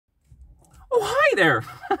Oh, hi there.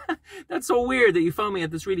 That's so weird that you found me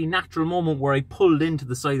at this really natural moment where I pulled into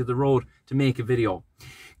the side of the road to make a video.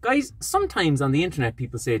 Guys, sometimes on the internet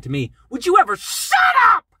people say to me, would you ever shut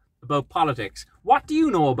up about politics? What do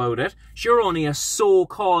you know about it? You're only a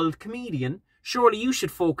so-called comedian. Surely you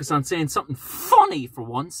should focus on saying something funny for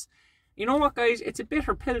once. You know what, guys? It's a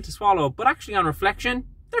bitter pill to swallow, but actually on reflection,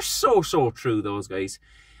 they're so true, those guys.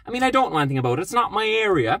 I mean, I don't know anything about it. It's not my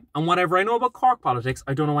area. And whatever I know about Cork politics,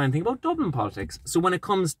 I don't know anything about Dublin politics. So when it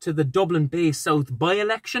comes to the Dublin Bay South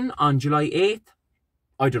by-election on July 8th,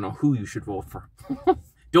 I don't know who you should vote for.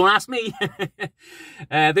 Don't ask me.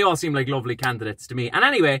 They all seem like lovely candidates to me. And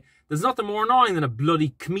anyway, there's nothing more annoying than a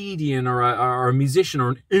bloody comedian or a musician or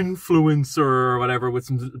an influencer or whatever with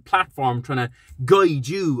some platform trying to guide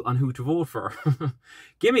you on who to vote for.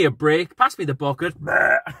 Give me a break. Pass me the bucket.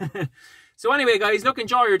 So anyway, guys, look,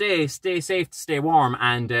 enjoy your day. Stay safe, stay warm,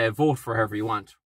 and vote for whoever you want.